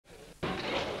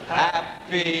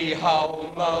Happy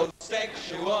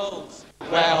homosexuals.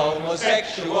 We're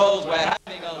homosexuals. We're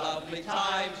having a lovely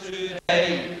time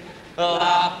today.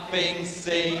 Laughing,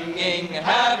 singing,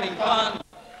 having fun.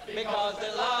 Because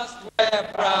at last we're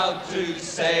proud to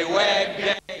say we're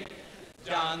gay.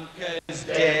 Junkers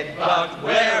dead, but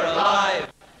we're alive.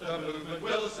 The movement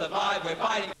will survive. We're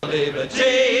fighting for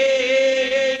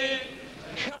liberty.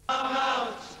 Come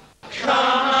out,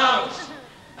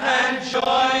 and join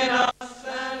us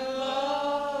and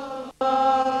love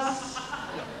us,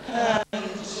 and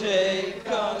take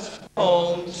us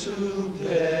home to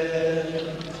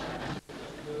bed.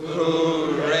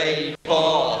 Hooray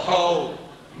for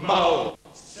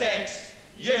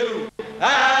homosexuality!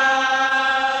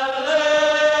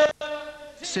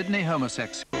 Sydney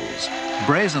homosexuals,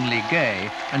 brazenly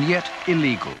gay and yet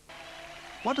illegal.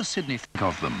 What does Sydney think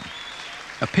of them?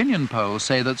 Opinion polls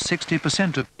say that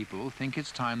 60% of people think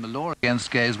it's time the law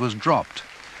against gays was dropped,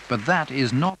 but that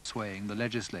is not swaying the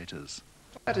legislators.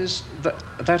 That is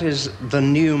the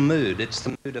new mood. It's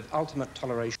the mood of ultimate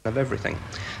toleration of everything.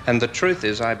 And the truth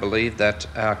is, I believe that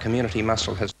our community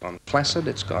muscle has gone flaccid,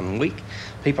 it's gone weak.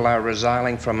 People are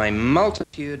resiling from a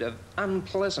multitude of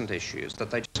unpleasant issues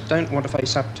that they just don't want to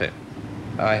face up to.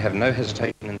 I have no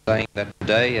hesitation in saying that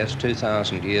today, as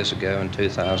 2,000 years ago and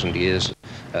 2,000 years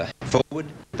forward,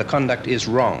 the conduct is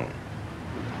wrong.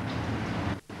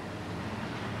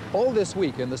 All this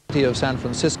week in the city of San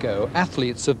Francisco,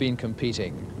 athletes have been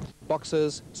competing.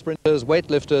 Boxers, sprinters,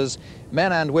 weightlifters,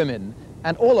 men and women,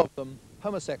 and all of them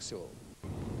homosexual.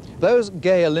 Those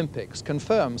gay Olympics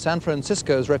confirm San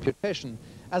Francisco's reputation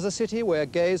as a city where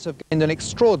gays have gained an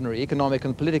extraordinary economic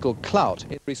and political clout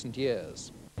in recent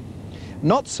years.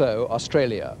 Not so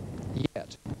Australia,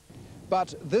 yet.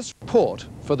 But this report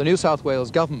for the New South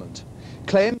Wales government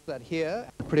claims that here,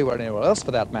 and pretty well anywhere else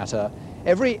for that matter,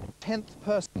 every 10th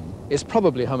person is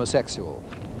probably homosexual.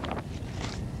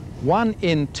 1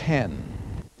 in 10.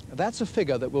 That's a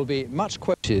figure that will be much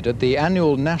quoted at the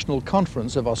annual National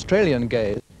Conference of Australian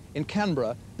Gays in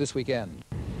Canberra this weekend.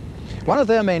 One of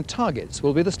their main targets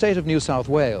will be the state of New South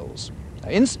Wales.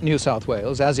 In New South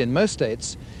Wales, as in most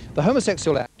states, the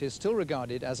Homosexual Act is still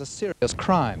regarded as a serious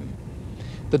crime.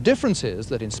 The difference is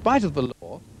that in spite of the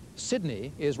law,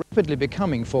 Sydney is rapidly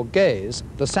becoming for gays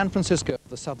the San Francisco of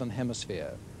the Southern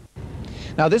Hemisphere.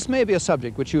 Now this may be a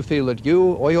subject which you feel that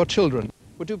you or your children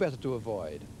would do better to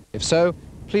avoid. If so,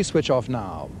 please switch off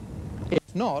now.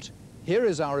 If not, here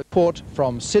is our report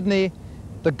from Sydney,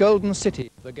 the golden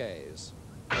city of the gays.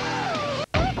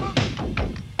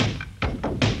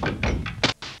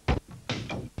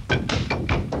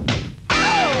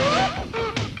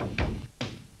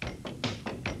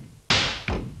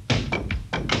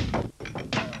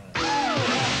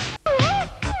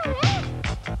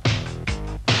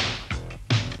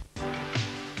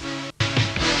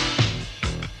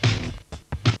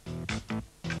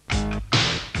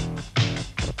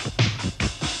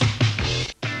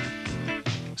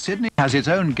 Sydney has its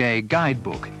own gay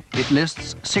guidebook. It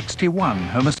lists 61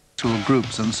 homosexual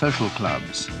groups and social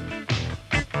clubs.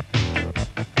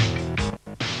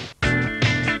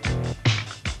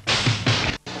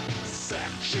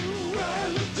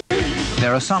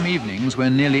 There are some evenings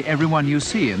when nearly everyone you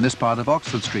see in this part of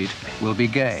Oxford Street will be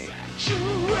gay.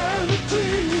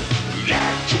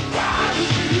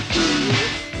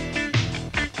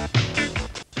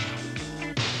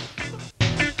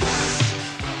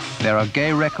 There are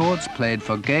gay records played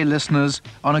for gay listeners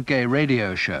on a gay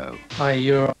radio show. Hi,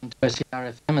 you're on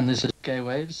RFM and this is Gay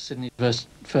Waves, Sydney's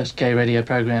first gay radio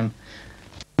program.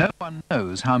 No one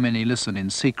knows how many listen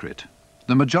in secret.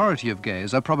 The majority of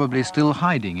gays are probably still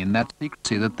hiding in that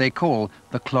secrecy that they call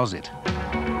the closet.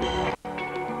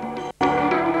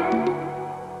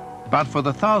 But for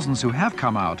the thousands who have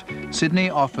come out, Sydney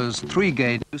offers 3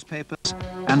 gay newspapers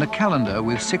and a calendar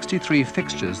with 63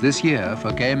 fixtures this year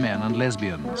for gay men and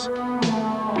lesbians.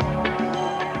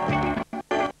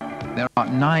 There are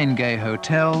 9 gay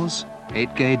hotels,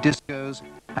 8 gay discos,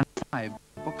 and 5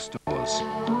 bookstores.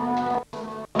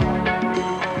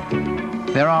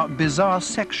 There are bizarre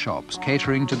sex shops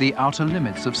catering to the outer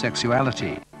limits of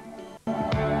sexuality.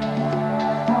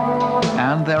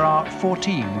 And there are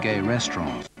 14 gay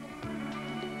restaurants.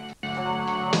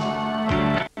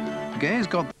 Gays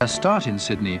got their start in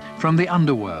Sydney from the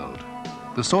underworld.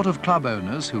 The sort of club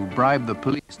owners who bribed the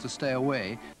police to stay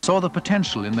away saw the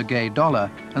potential in the gay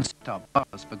dollar and set up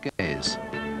bars for gays.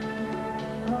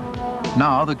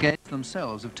 Now the gays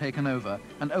themselves have taken over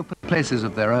and opened places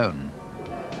of their own.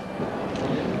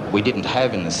 We didn't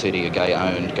have in the city a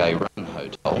gay-owned, gay-run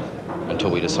hotel until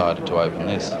we decided to open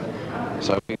this.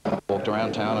 So we walked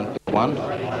around town and picked one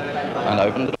and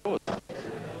opened the doors.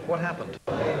 What happened?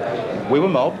 We were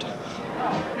mobbed.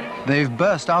 They've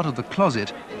burst out of the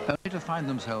closet only to find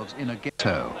themselves in a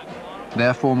ghetto.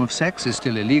 Their form of sex is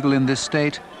still illegal in this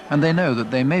state, and they know that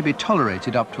they may be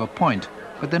tolerated up to a point,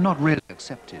 but they're not really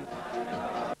accepted.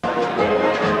 If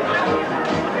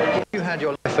you had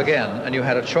your life again and you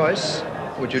had a choice,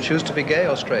 would you choose to be gay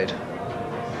or straight?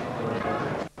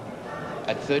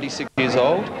 At 36 years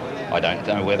old, I don't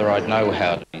know whether I'd know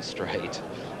how to be straight.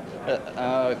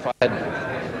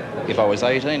 If I was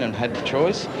 18 and had the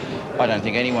choice, I don't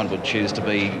think anyone would choose to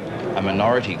be a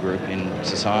minority group in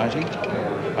society.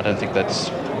 I don't think that's...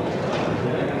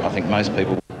 I think most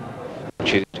people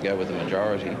choose to go with the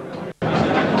majority.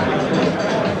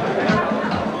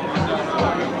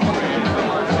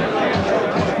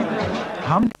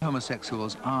 How many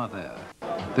homosexuals are there?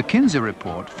 The Kinsey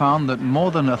report found that more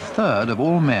than a third of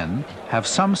all men have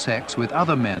some sex with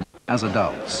other men as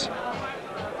adults.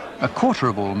 A quarter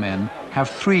of all men have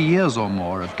 3 years or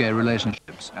more of gay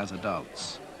relationships as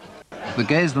adults. The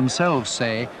gays themselves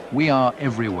say, we are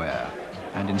everywhere.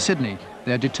 And in Sydney,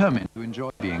 they're determined to enjoy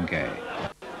being gay.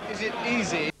 Is it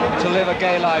easy to live a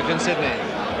gay life in Sydney?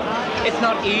 It's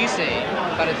not easy,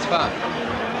 but it's fun.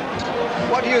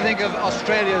 What do you think of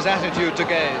Australia's attitude to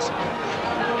gays?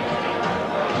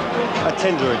 I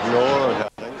tend to ignore it, I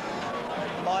think.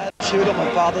 My attitude or my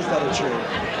father's attitude?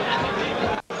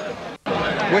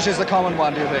 Which is the common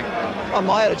one, do you think? Well,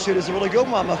 my attitude is a really good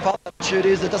one. My father's attitude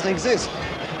is it doesn't exist.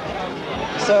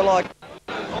 So, like,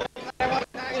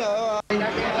 you know,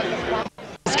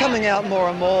 it's coming out more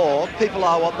and more. People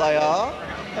are what they are,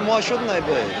 and why shouldn't they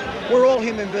be? We're all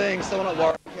human beings, so we're not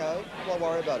worried, you know, why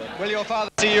worry about it? Will your father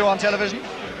see you on television?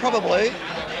 Probably.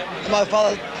 And my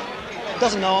father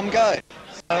doesn't know I'm gay,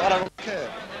 so I don't really care.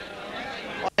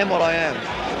 I am what I am.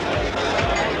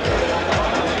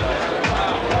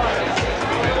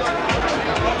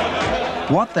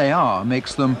 What they are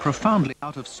makes them profoundly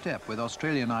out of step with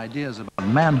Australian ideas about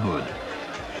manhood.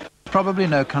 There's probably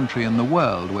no country in the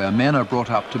world where men are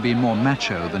brought up to be more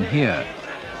macho than here.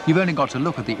 You've only got to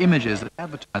look at the images that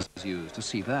advertisers use to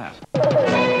see that.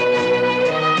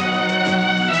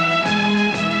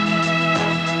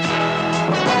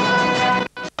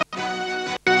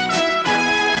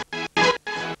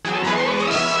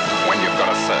 When you've got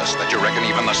a thirst that you reckon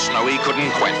even the snowy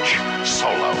couldn't quench,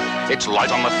 Solo. It's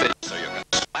light on the fizz, so you can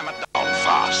slam it down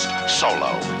fast.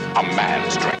 Solo, a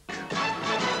man's drink.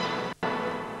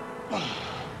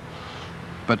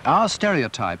 But our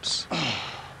stereotypes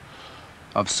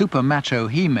of super macho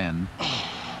he-men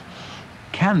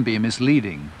can be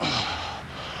misleading.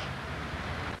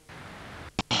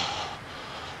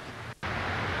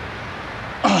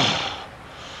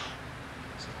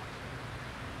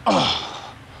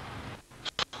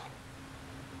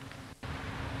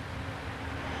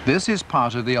 This is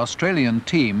part of the Australian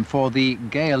team for the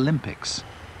Gay Olympics.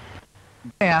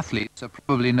 Gay athletes are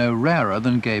probably no rarer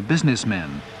than gay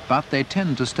businessmen, but they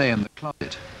tend to stay in the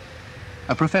closet.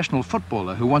 A professional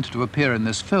footballer who wanted to appear in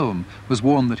this film was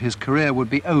warned that his career would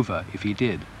be over if he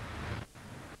did.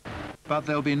 But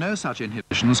there'll be no such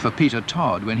inhibitions for Peter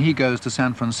Todd when he goes to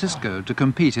San Francisco to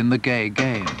compete in the Gay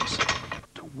Games.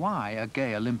 Why a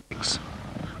Gay Olympics?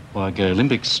 Well, a Gay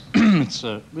Olympics, it's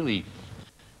really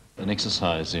an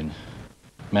exercise in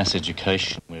mass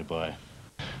education whereby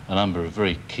a number of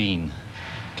very keen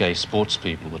gay sports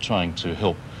people are trying to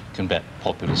help combat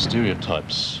popular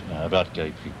stereotypes about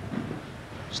gay people.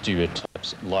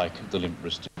 Stereotypes like the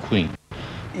limp-wristed queen.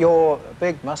 You're a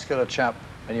big, muscular chap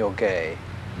and you're gay.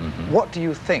 Mm-hmm. What do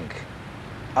you think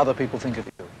other people think of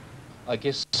you? I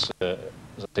guess, as I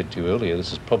said to you earlier,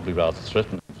 this is probably rather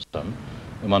threatening for some.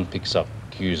 And one picks up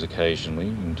cues occasionally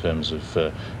in terms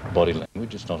of body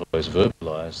language. It's not always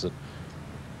verbalised that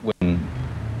when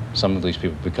some of these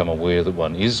people become aware that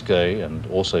one is gay and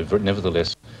also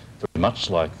nevertheless very much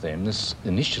like them, this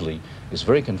initially is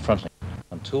very confronting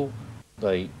until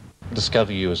they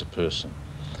discover you as a person,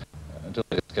 until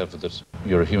they discover that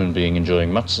you're a human being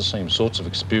enjoying much the same sorts of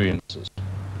experiences,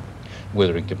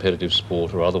 whether in competitive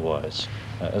sport or otherwise,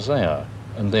 as they are.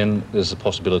 And then there's the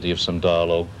possibility of some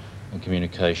dialogue and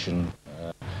communication,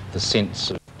 the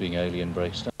sense of being alien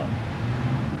breaks down.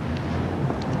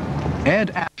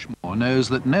 Edd Ashmore knows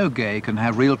that no gay can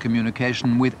have real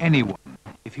communication with anyone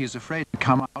if he's afraid to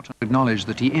come out and acknowledge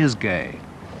that he is gay.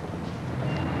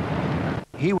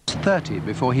 He was 30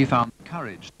 before he found the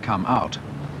courage to come out.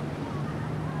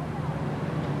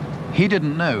 He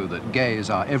didn't know that gays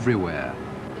are everywhere.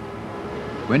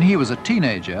 When he was a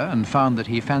teenager and found that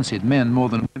he fancied men more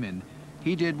than women,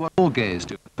 he did what all gays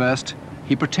do. First,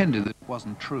 he pretended that it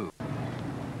wasn't true.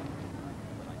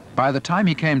 By the time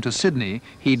he came to Sydney,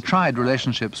 he'd tried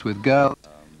relationships with girls,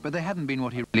 But they hadn't been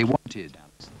what he really wanted.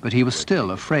 But he was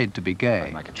still afraid to be gay.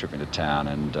 I'd make a trip into town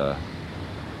and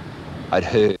I'd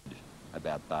heard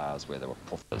about bars where there were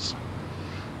puffers.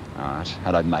 All right,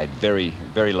 and I'd made very,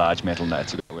 very large mental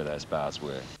notes about where those bars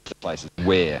were, the places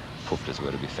where puffers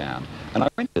were to be found. And I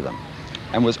went to them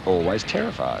and was always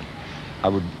terrified. I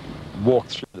would walk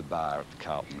through the bar at the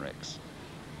Carlton Rex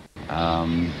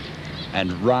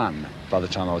and run by the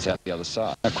time I was out the other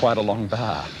side. Quite a long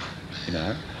bar, you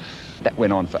know. That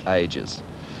went on for ages.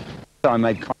 So I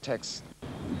made contacts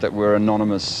that were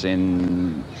anonymous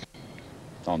on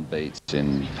beats,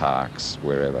 in parks,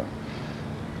 wherever,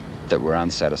 that were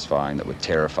unsatisfying, that were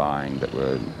terrifying, that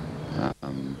were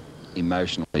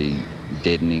emotionally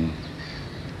deadening.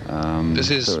 This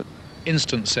is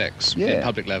instant sex in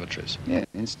public lavatories? Yeah,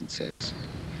 instant sex.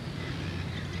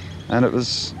 And it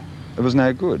was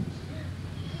no good.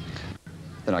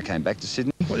 Then I came back to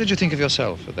Sydney. What did you think of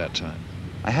yourself at that time?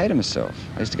 I hated myself.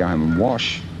 I used to go home and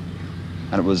wash.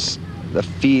 And it was the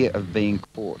fear of being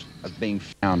caught, of being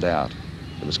found out.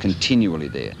 It was continually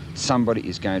there. Somebody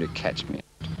is going to catch me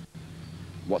out.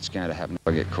 What's going to happen if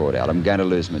I get caught out? I'm going to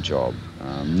lose my job.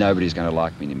 Nobody's going to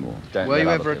like me anymore. Were you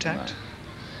ever attacked?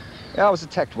 Yeah, I was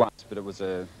attacked once, but it was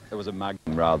a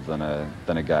mugging rather than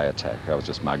a gay attack. I was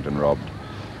just mugged and robbed.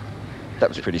 That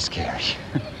was pretty scary.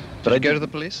 But Did you go to the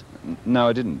police? No,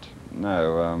 I didn't.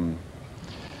 No.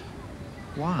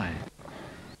 Why?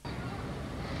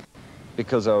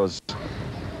 Because I was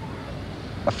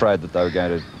afraid that they were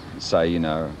going to say, you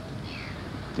know,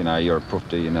 you're a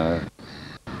pufter, you know.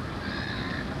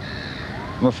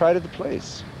 I'm afraid of the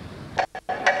police.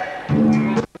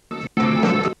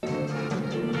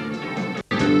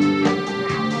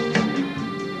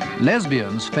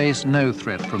 Lesbians face no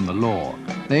threat from the law.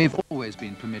 They've always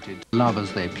been permitted to love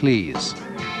as they please.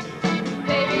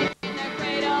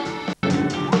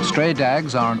 Stray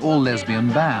Dags are an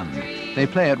all-lesbian band. They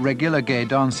play at regular gay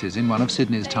dances in one of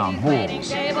Sydney's town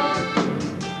halls.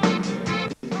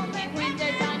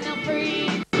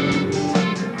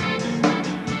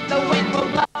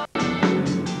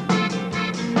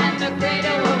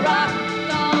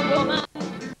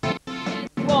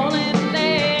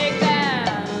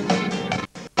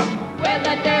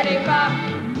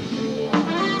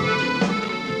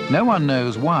 No one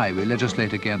knows why we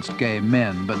legislate against gay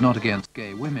men, but not against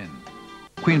gay women.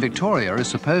 Queen Victoria is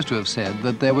supposed to have said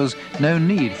that there was no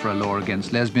need for a law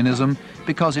against lesbianism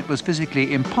because it was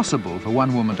physically impossible for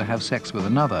one woman to have sex with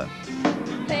another.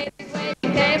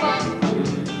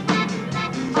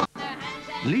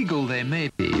 Legal they may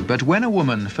be, but when a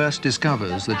woman first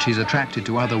discovers that she's attracted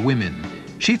to other women,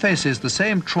 she faces the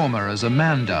same trauma as a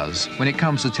man does when it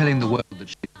comes to telling the world that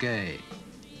she's gay.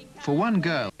 For one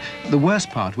girl, the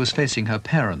worst part was facing her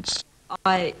parents.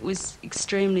 I was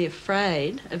extremely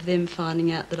afraid of them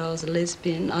finding out that I was a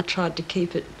lesbian. I tried to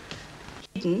keep it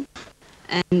hidden,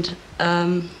 and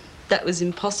that was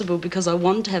impossible because I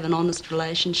wanted to have an honest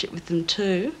relationship with them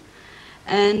too.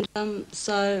 And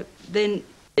so then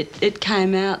it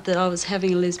came out that I was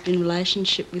having a lesbian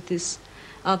relationship with this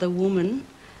other woman,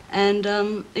 and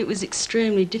it was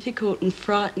extremely difficult and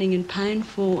frightening and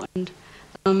painful, and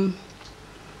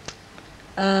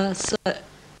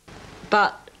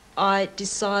but I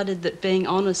decided that being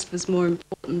honest was more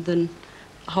important than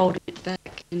holding it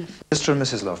back. Mr. and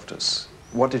Mrs. Loftus,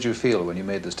 what did you feel when you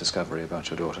made this discovery about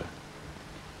your daughter?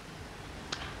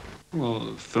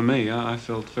 Well, for me, I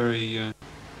felt very,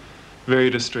 very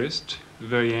distressed,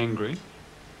 very angry.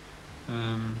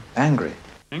 Angry?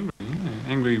 Angry, yeah.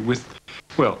 Angry with...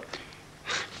 Well,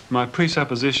 my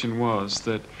presupposition was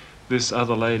that this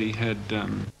other lady had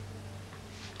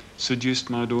seduced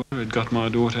my daughter, had got my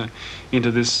daughter into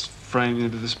this frame,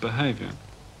 into this behaviour.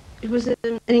 It was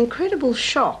an incredible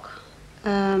shock,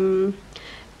 and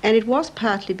it was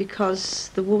partly because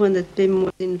the woman that Mim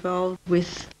was involved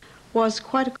with was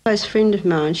quite a close friend of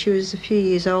mine. She was a few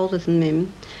years older than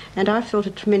Mim, and I felt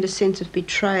a tremendous sense of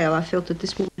betrayal. I felt that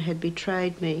this woman had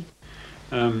betrayed me.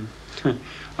 I can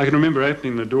remember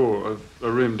opening the door of a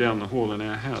room down the hall in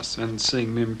our house and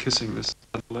seeing Mim kissing this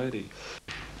other lady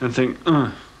and think,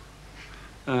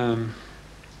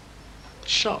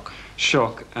 shock.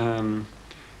 Shock.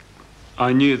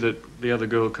 I knew that the other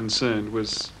girl concerned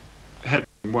had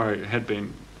been worried, had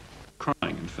been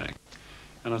crying, in fact.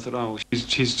 And I thought, oh,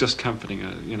 she's just comforting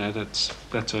her, you know, that's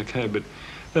okay. But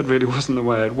that really wasn't the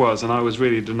way it was, and I was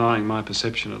really denying my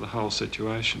perception of the whole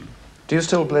situation. Do you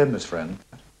still blame this friend?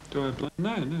 Do I blame?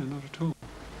 No, not at all.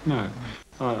 No.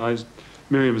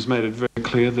 Miriam has made it very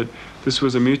clear that this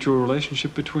was a mutual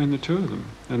relationship between the two of them,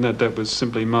 and that was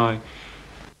simply my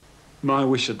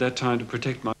wish at that time to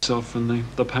protect myself from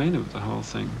the pain of the whole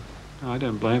thing. I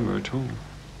don't blame her at all.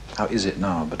 How is it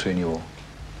now between you all?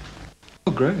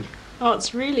 Oh, great. Oh,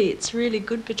 it's really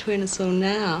good between us all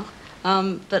now.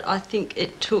 But I think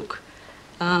it took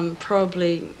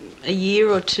probably a year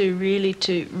or two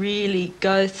to really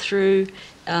go through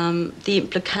the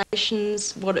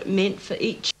implications, what it meant for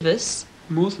each of us.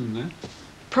 More than that.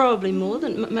 Probably more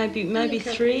than, maybe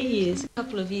 3 years, a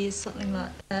couple of years, something like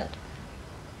that.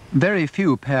 Very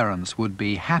few parents would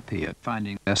be happy at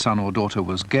finding their son or daughter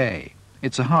was gay.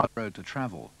 It's a hard road to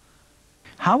travel.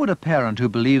 How would a parent who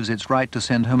believes it's right to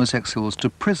send homosexuals to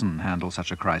prison handle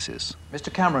such a crisis?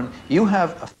 Mr. Cameron, you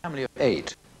have a family of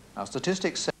 8. Now,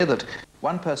 statistics say that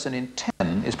 1 person in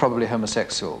 10 is probably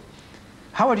homosexual.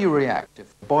 How would you react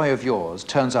if a boy of yours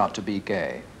turns out to be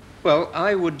gay? Well,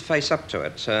 I would face up to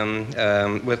it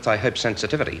with, I hope,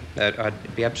 sensitivity.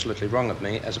 I'd be absolutely wrong of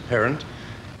me as a parent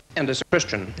and as a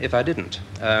Christian if I didn't.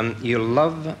 You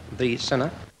love the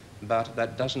sinner, but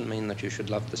that doesn't mean that you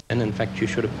should love the sin. In fact, you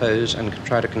should oppose and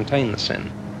try to contain the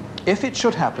sin. If it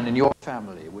should happen in your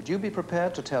family, would you be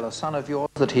prepared to tell a son of yours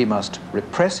that he must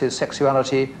repress his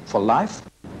sexuality for life?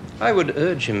 I would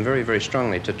urge him very, very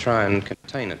strongly to try and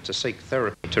contain it, to seek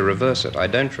therapy, to reverse it. I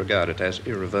don't regard it as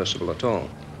irreversible at all.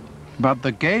 But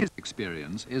the gays'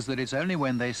 experience is that it's only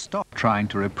when they stop trying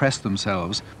to repress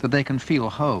themselves that they can feel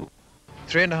whole.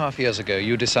 3.5 years ago,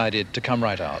 you decided to come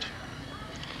right out.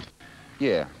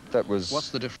 Yeah, that was... What's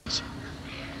the difference?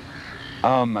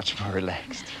 Oh, much more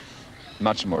relaxed.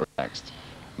 Much more relaxed.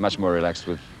 Much more relaxed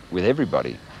with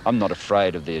everybody. I'm not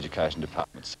afraid of the education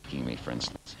department seeking me, for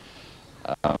instance.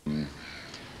 I'm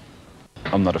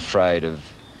not afraid of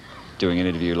doing an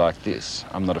interview like this.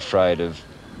 I'm not afraid of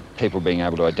people being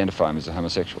able to identify me as a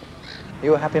homosexual. Are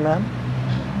you a happy man?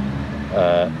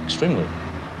 Extremely.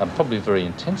 I'm probably a very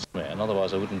intense man,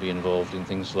 otherwise I wouldn't be involved in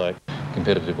things like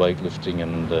competitive weightlifting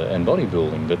and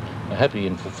bodybuilding, but a happy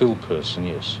and fulfilled person,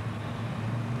 yes.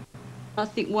 I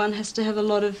think one has to have a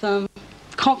lot of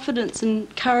confidence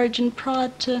and courage and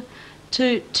pride to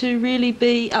really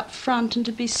be upfront and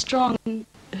to be strong in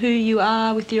who you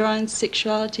are with your own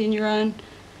sexuality and your own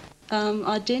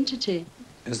identity.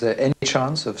 Is there any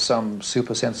chance of some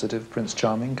super-sensitive Prince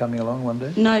Charming coming along one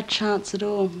day? No chance at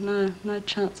all, no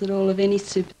chance at all of any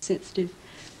super-sensitive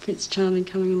Prince Charming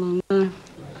coming along, no.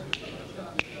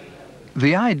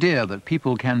 The idea that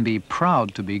people can be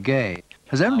proud to be gay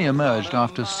has only emerged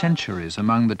after centuries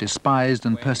among the despised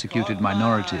and persecuted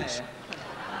minorities.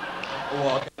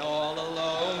 Walking all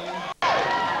alone,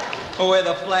 with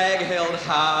a flag held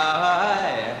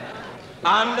high,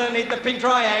 underneath the pink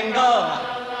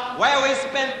triangle, where we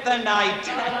spent the night.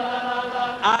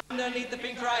 Underneath the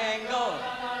pink triangle,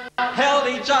 held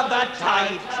each other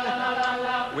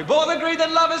tight. We both agreed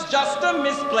that love is just a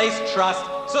misplaced trust,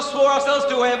 so swore ourselves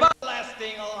to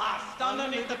everlasting lust.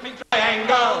 Underneath the pink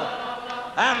triangle,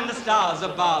 and the stars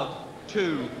above.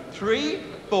 2, 3,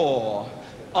 4.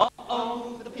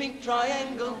 Uh-oh, the pink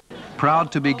triangle.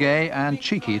 Proud to be gay and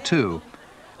cheeky too.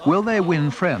 Will they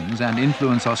win friends and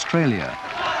influence Australia?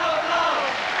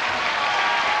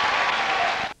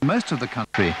 In most of the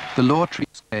country, the law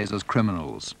treats gays as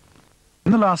criminals.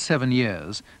 In the last 7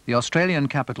 years, the Australian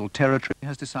Capital Territory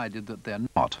has decided that they're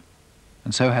not.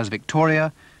 And so has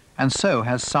Victoria, and so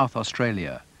has South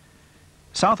Australia.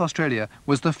 South Australia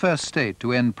was the first state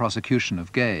to end prosecution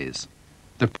of gays.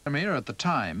 The Premier at the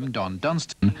time, Don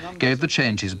Dunstan, gave the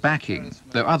change his backing,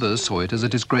 though others saw it as a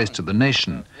disgrace to the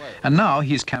nation. And now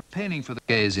he's campaigning for the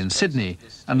gays in Sydney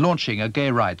and launching a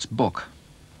gay rights book.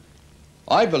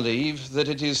 I believe that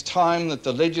it is time that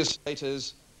the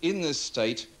legislators in this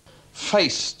state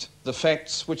faced the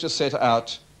facts which are set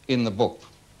out in the book.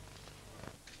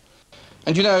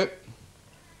 And you know,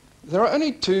 there are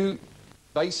only 2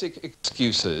 basic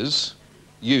excuses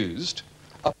used,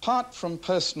 apart from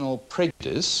personal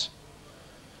prejudice,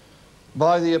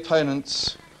 by the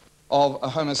opponents of a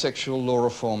homosexual law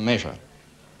reform measure.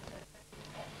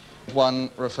 One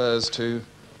refers to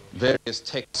various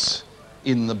texts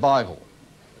in the Bible.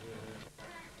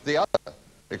 The other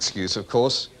excuse, of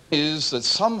course, is that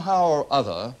somehow or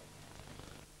other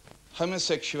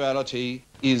homosexuality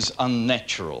is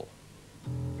unnatural.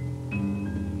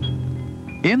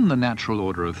 In the natural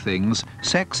order of things,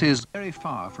 sex is very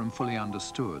far from fully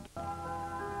understood.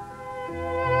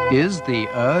 Is the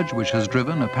urge which has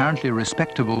driven apparently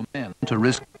respectable men to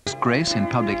risk disgrace in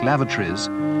public lavatories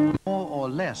more or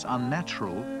less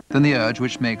unnatural than the urge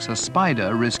which makes a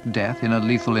spider risk death in a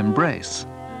lethal embrace?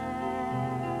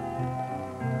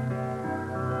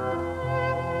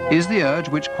 Is the urge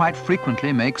which quite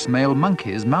frequently makes male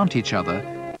monkeys mount each other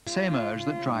the same urge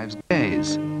that drives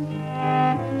gays?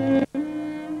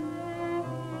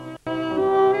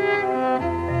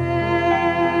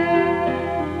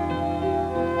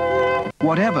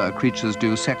 whatever creatures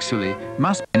do sexually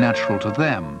must be natural to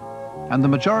them, and the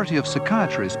majority of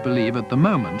psychiatrists believe at the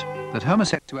moment that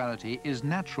homosexuality is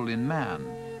natural in man,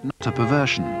 not a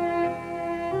perversion.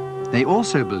 They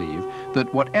also believe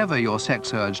that whatever your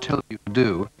sex urge tells you to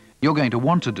do, you're going to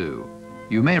want to do.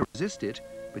 You may resist it,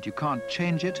 but you can't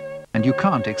change it, and you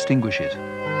can't extinguish it.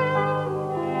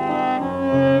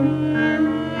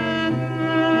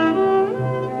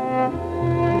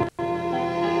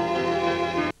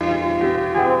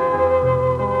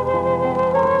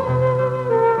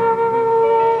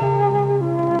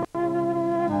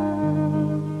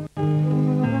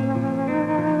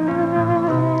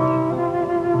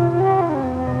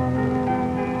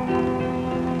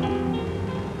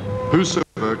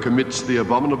 Whosoever commits the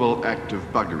abominable act of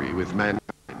buggery with mankind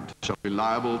shall be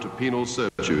liable to penal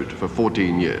servitude for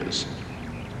 14 years.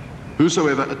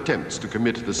 Whosoever attempts to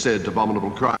commit the said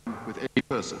abominable crime with any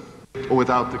person, or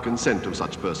without the consent of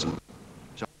such person,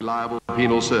 shall be liable to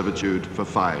penal servitude for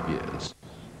 5 years.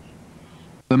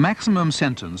 The maximum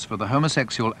sentence for the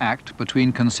homosexual act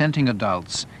between consenting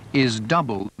adults is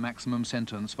double the maximum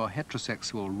sentence for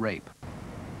heterosexual rape.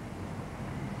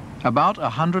 About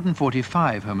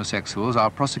 145 homosexuals are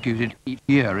prosecuted each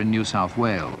year in New South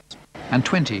Wales, and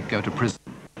 20 go to prison,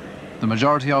 the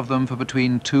majority of them for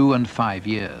between 2 and 5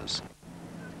 years.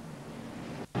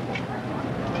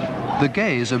 The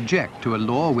gays object to a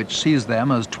law which sees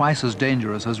them as twice as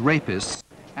dangerous as rapists,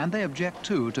 and they object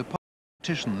too to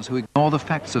politicians who ignore the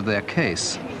facts of their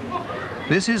case.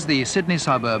 This is the Sydney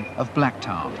suburb of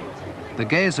Blacktown. The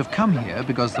gays have come here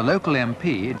because the local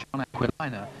MP, John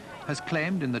Aquilina, has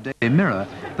claimed in the Daily Mirror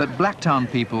that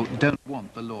Blacktown people don't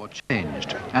want the law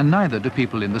changed, and neither do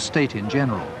people in the state in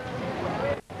general.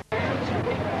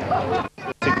 The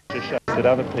signature shows that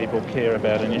other people care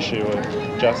about an issue of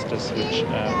justice which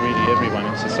really everyone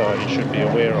in society should be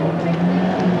aware of.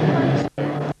 So,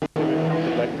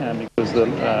 Blacktown, because the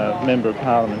Member of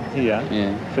Parliament here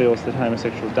feels that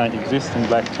homosexuals don't exist in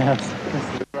Blacktown. This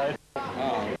is great.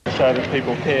 Show that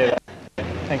people care.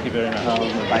 Thank you very much.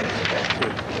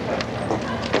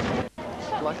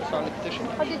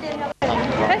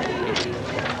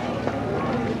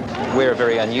 We're a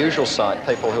very unusual sight,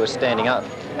 people who are standing up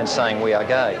and saying we are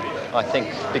gay. I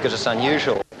think because it's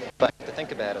unusual, they have to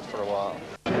think about it for a while.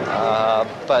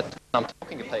 But when I'm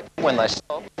talking to people, when they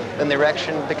stop, then their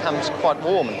reaction becomes quite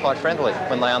warm and quite friendly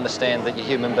when they understand that you're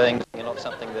human beings and you're not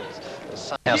something that's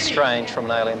somehow strange from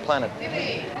an alien planet.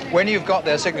 When you've got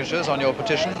their signatures on your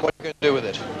petition, what are you going to do with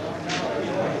it?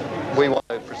 We want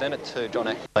to present it to John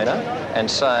Aquilina and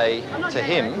say to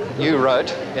him, you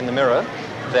wrote in the Mirror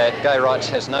that gay rights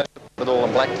has no support at all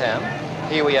in Blacktown.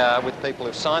 Here we are with people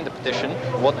who've signed the petition.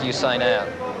 What do you say now?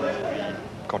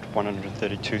 Got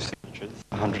 132 signatures,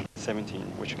 117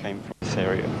 which came from this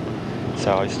area.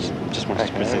 So I just wanted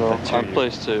to present that to you. I'm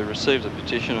pleased to receive the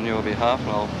petition on your behalf, and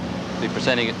I'll be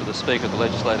presenting it to the Speaker of the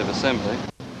Legislative Assembly.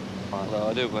 Although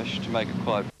I do wish to make it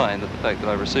quite plain that the fact that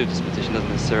I received this petition doesn't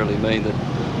necessarily mean that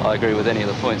I agree with any of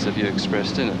the points of view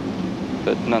expressed in it.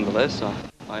 But nonetheless, I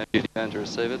am duty bound to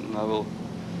receive it, and I will,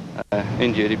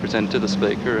 in duty, present it to the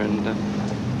Speaker, and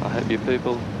I hope you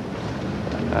people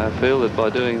feel that by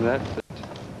doing that,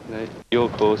 your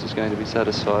cause is going to be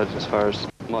satisfied as far as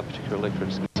my particular electorate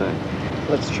is concerned.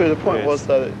 That's true. The point was,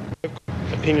 though, that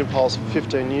opinion polls for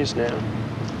 15 years now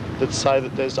that say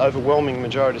that there's overwhelming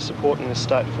majority support in this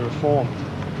state for reform.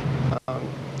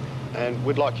 And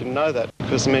we'd like you to know that,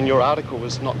 because, I mean, your article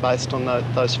was not based on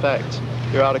those facts.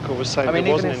 Your article was saying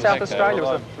there wasn't in South Australia.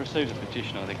 Well, I've received a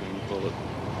petition, I think we can call it.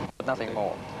 But nothing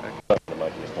more. But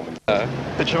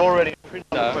you've already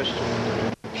printed the question.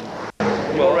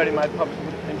 You've already made public.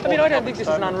 I mean, I don't think this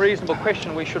is an unreasonable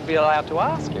question we should be allowed to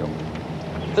ask you.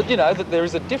 That, you know, that there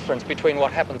is a difference between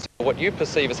what happens, what you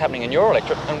perceive as happening in your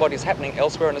electorate and what is happening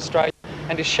elsewhere in Australia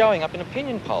and is showing up in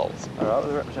opinion polls. All right,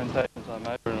 the representations I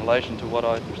made are in relation to what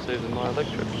I received in my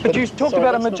electorate. But you talked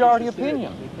about a majority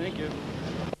opinion. Thank you.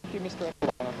 Thank you, Mr.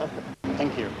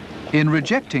 Thank you. In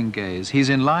rejecting gays, he's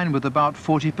in line with about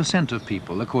 40% of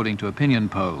people, according to opinion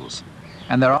polls.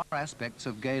 And there are aspects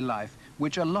of gay life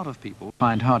which a lot of people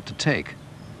find hard to take.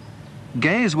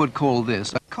 Gays would call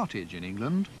this a cottage in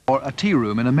England or a tea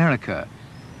room in America.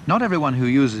 Not everyone who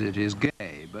uses it is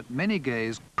gay, but many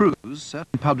gays cruise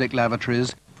certain public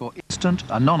lavatories for instant,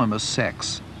 anonymous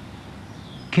sex.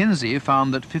 Kinsey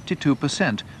found that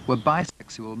 52% were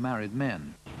bisexual married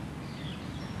men.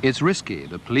 It's risky,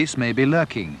 the police may be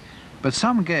lurking, but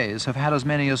some gays have had as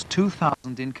many as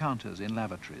 2,000 encounters in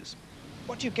lavatories.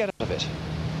 What do you get out of it?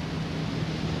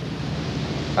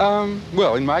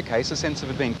 Well, in my case, a sense of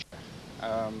adventure.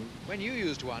 When you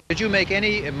used one, did you make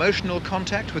any emotional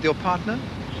contact with your partner?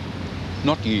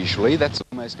 Not usually, that's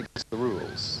almost against the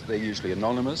rules. They're usually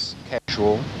anonymous,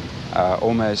 casual,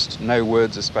 almost no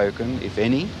words are spoken, if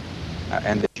any,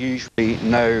 and there's usually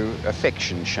no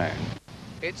affection shown.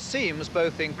 It seems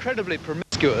both incredibly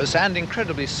promiscuous and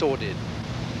incredibly sordid.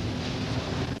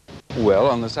 Well,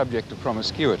 on the subject of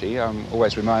promiscuity, I'm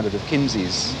always reminded of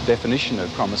Kinsey's definition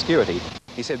of promiscuity.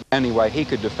 He said the only way he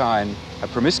could define a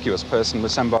promiscuous person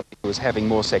was somebody who was having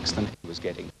more sex than he was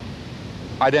getting.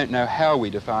 I don't know how we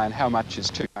define how much is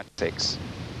too much sex.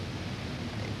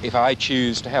 If I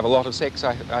choose to have a lot of sex,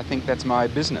 I think that's my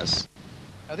business.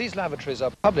 Now, these lavatories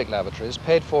are public lavatories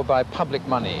paid for by public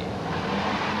money.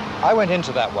 I went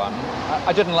into that one.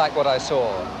 I didn't like what I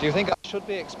saw. Do you think I should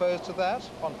be exposed to that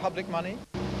on public money?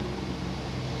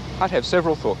 I'd have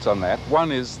several thoughts on that.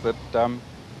 One is that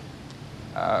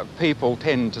people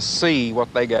tend to see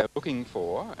what they go looking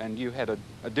for, and you had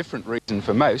a different reason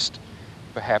for most,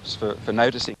 perhaps for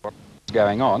noticing what's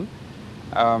going on.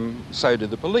 So do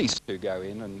the police who go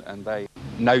in and they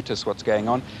notice what's going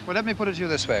on. Well, let me put it to you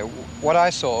this way. What I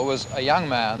saw was a young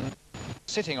man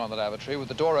sitting on the lavatory with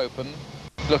the door open,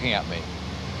 looking at me.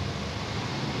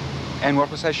 And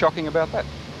what was so shocking about that?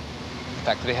 The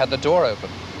fact that he had the door open.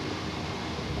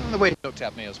 And the way he looked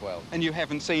at me as well. And you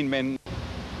haven't seen men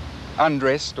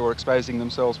undressed or exposing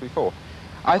themselves before?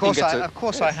 Of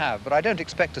course I have, but I don't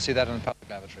expect to see that in a public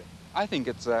lavatory. I think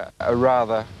it's a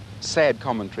rather sad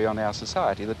commentary on our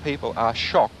society that people are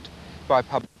shocked by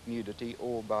public nudity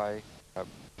or by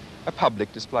a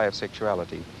public display of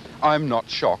sexuality. I'm not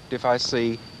shocked if I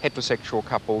see heterosexual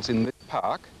couples in this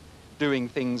park doing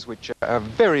things which are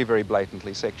very, very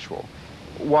blatantly sexual.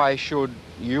 Why should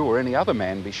you or any other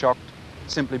man be shocked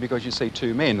simply because you see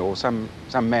two men or some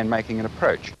man making an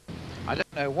approach? I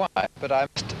don't know why, but I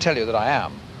must tell you that I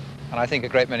am. And I think a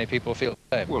great many people feel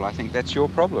the same. Well, I think that's your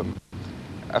problem.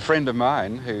 A friend of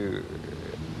mine who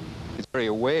is very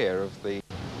aware of the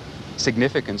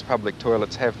significance public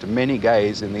toilets have to many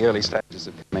gays in the early stages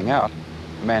of coming out,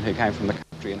 a man who came from the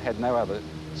country and had no other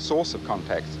source of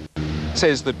contact,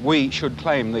 says that we should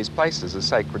claim these places as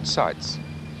sacred sites.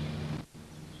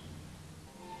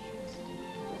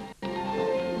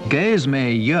 Gays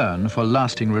may yearn for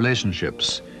lasting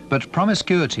relationships, but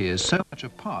promiscuity is so much a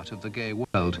part of the gay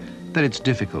world that it's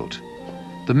difficult.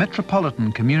 The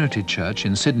Metropolitan Community Church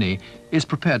in Sydney is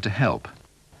prepared to help.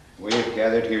 We have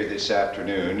gathered here this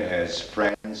afternoon as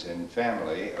friends and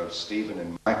family of Stephen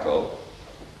and Michael.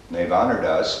 They've honored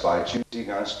us by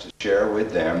choosing us to share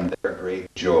with them their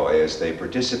great joy as they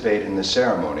participate in the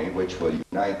ceremony which will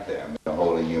unite them in a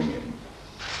holy union.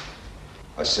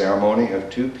 A ceremony of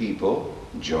two people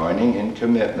joining in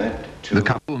commitment to... The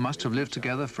couple must have lived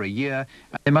together for a year,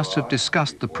 and they must have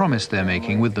discussed the promise they're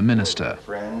making with the minister.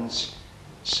 Friends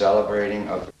celebrating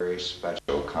a very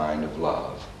special kind of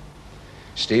love.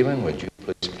 Stephen, would you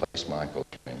please place Michael's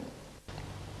ring?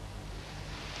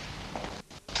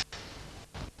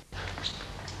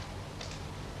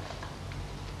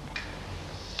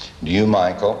 Do you,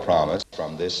 Michael, promise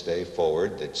from this day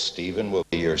forward that Stephen will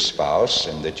be your spouse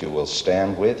and that you will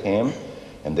stand with him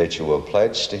and that you will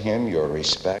pledge to him your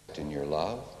respect and your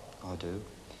love? I do.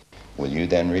 Will you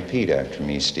then repeat after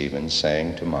me, Stephen,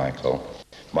 saying to Michael,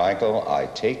 Michael, I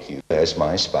take you as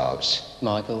my spouse.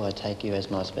 Michael, I take you as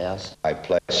my spouse. I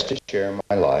pledge to share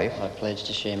my life. I pledge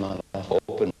to share my life.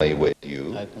 Openly with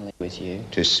you. Openly with you.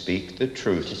 To speak the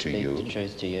truth to you. The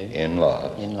truth to you. In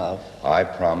love. In love. I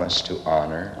promise to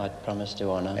honor. I promise to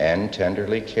honor. And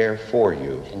tenderly care for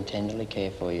you. And tenderly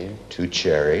care for you. To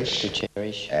cherish. To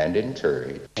cherish. And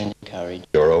encourage. And encourage.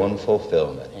 Your own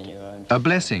fulfillment. And your own. A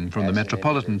blessing from the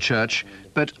Metropolitan Church,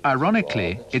 but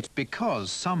ironically, it's because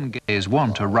some gays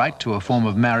want a right to a form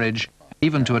of marriage,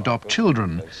 even to adopt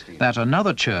children, that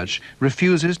another church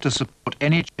refuses to support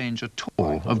any change at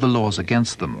all of the laws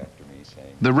against them.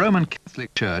 The Roman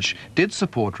Catholic Church did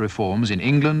support reforms in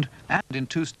England and in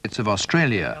 2 states of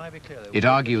Australia. It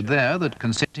argued there that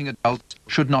consenting adults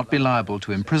should not be liable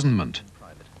to imprisonment.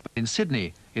 But in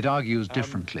Sydney, it argues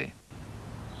differently.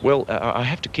 Well, I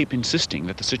have to keep insisting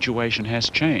that the situation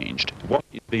has changed. What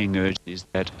is being urged is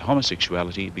that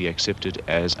homosexuality be accepted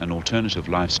as an alternative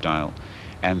lifestyle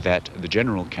and that the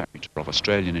general character of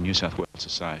Australian and New South Wales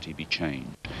society be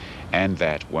changed, and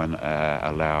that one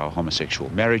allow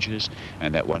homosexual marriages,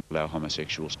 and that one allow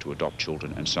homosexuals to adopt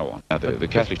children, and so on. Now, the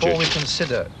Catholic Church...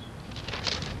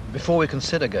 Before we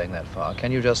consider going that far,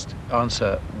 can you just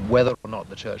answer whether or not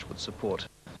the Church would support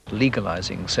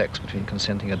legalizing sex between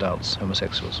consenting adults,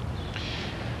 homosexuals?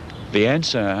 The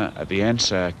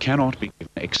answer cannot be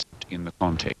given except in the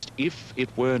context. If it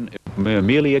were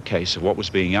merely a case of what was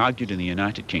being argued in the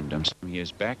United Kingdom some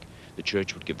years back, the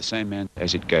Church would give the same mandate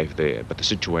as it gave there, but the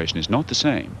situation is not the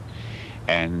same.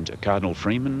 And Cardinal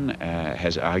Freeman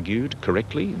has argued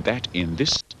correctly that in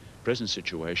this present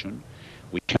situation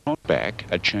we cannot back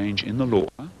a change in the law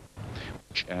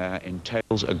which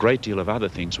entails a great deal of other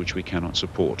things which we cannot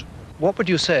support. What would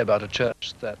you say about a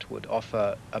church that would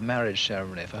offer a marriage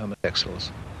ceremony for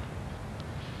homosexuals?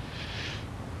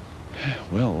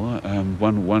 Well,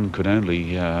 one could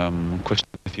only question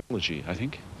the theology, I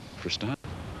think, for a start.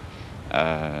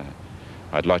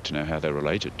 I'd like to know how they're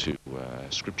related to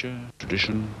scripture,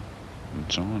 tradition,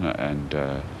 and so on. And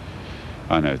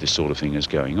I know this sort of thing is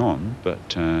going on,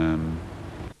 but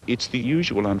it's the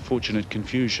usual unfortunate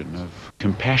confusion of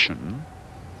compassion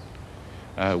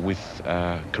with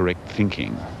correct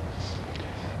thinking.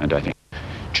 And I think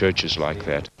churches like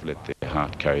that let their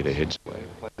heart carry their heads away.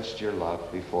 You've placed your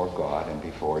love before God and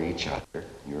before each other,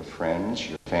 your friends,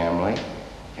 your family,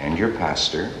 and your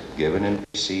pastor, given and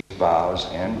received vows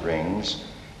and rings,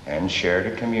 and shared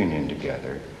a communion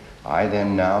together. I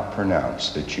then now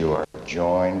pronounce that you are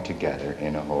joined together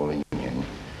in a holy union.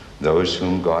 Those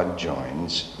whom God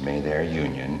joins, may their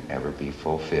union ever be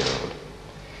fulfilled.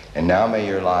 And now may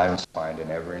your lives find an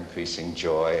ever-increasing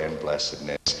joy and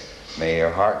blessedness. May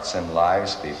your hearts and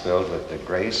lives be filled with the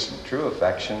grace and true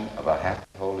affection of a happy,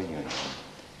 holy union.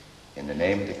 In the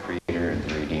name of the Creator and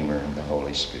the Redeemer and the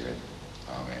Holy Spirit.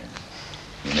 Amen.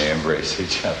 You may embrace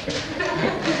each other.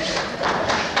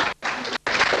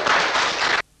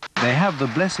 They have the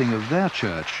blessing of their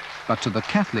church, but to the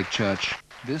Catholic Church,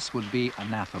 this would be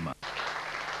anathema.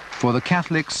 For the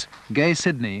Catholics, Gay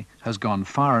Sydney has gone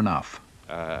far enough.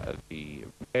 The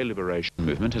gay liberation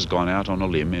movement has gone out on a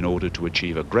limb in order to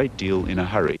achieve a great deal in a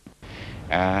hurry,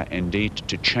 indeed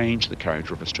to change the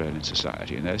character of Australian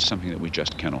society, and that is something that we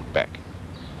just cannot back.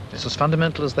 It's as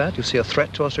fundamental as that? You see a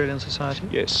threat to Australian society?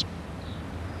 Yes.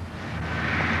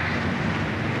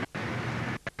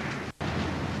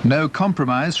 No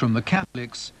compromise from the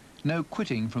Catholics, no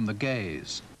quitting from the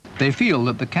gays. They feel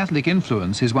that the Catholic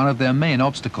influence is one of their main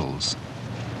obstacles.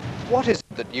 What is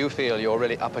it that you feel you're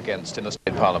really up against in the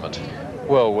state parliament?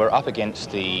 Well, we're up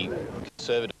against the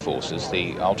conservative forces,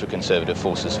 the ultra-conservative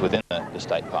forces within the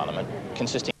state parliament,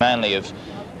 consisting mainly of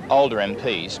older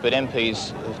MPs, but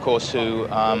MPs, of course, who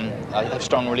have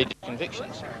strong religious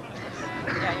convictions.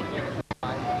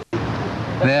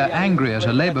 They're angry at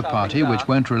a Labour Party which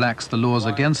won't relax the laws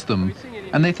against them,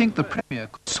 and they think the Premier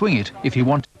could swing it if he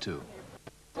wanted to.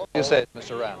 What do you say,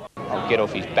 Mr. Ram? I'll get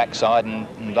off his backside and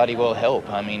bloody well help.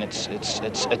 I mean, it's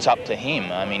up to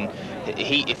him. I mean,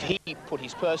 if he put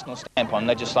his personal stamp on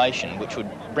legislation which would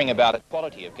bring about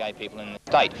equality of gay people in the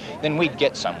state, then we'd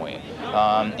get somewhere.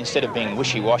 Instead of being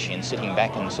wishy-washy and sitting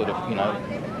back and sort of, you know,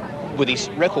 with his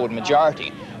record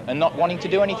majority and not wanting to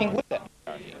do anything with that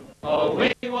majority. Oh,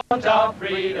 we want our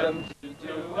freedom to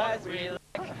do as we like.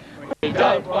 We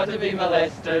don't want to be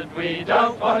molested, we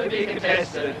don't want to be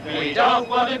contested, we don't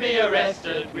want to be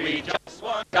arrested, we just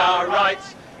want our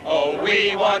rights. Oh,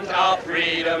 we want our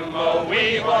freedom, oh,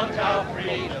 we want our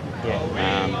freedom.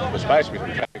 We're supposed to be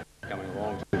some traffic coming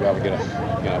along to be able to get a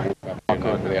walk up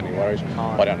here without any worries.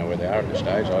 I don't know where they are at this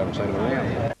stage, I haven't seen them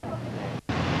around.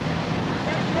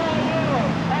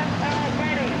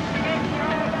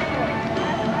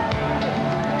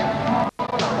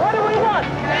 What do we want?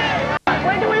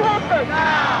 When do we want them?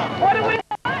 Now! What do we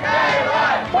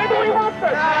want? When do we want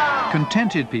them? Now!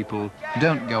 Contented people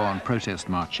don't go on protest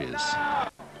marches.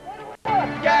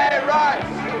 Gay rights!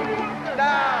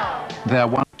 Now! They're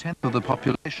 1/10 of the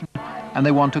population, and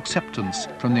they want acceptance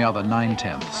from the other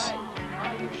 9/10.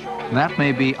 That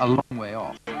may be a long way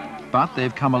off, but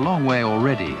they've come a long way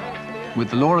already. With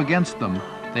the law against them,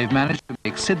 they've managed to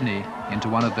make Sydney into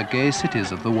one of the gay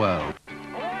cities of the world.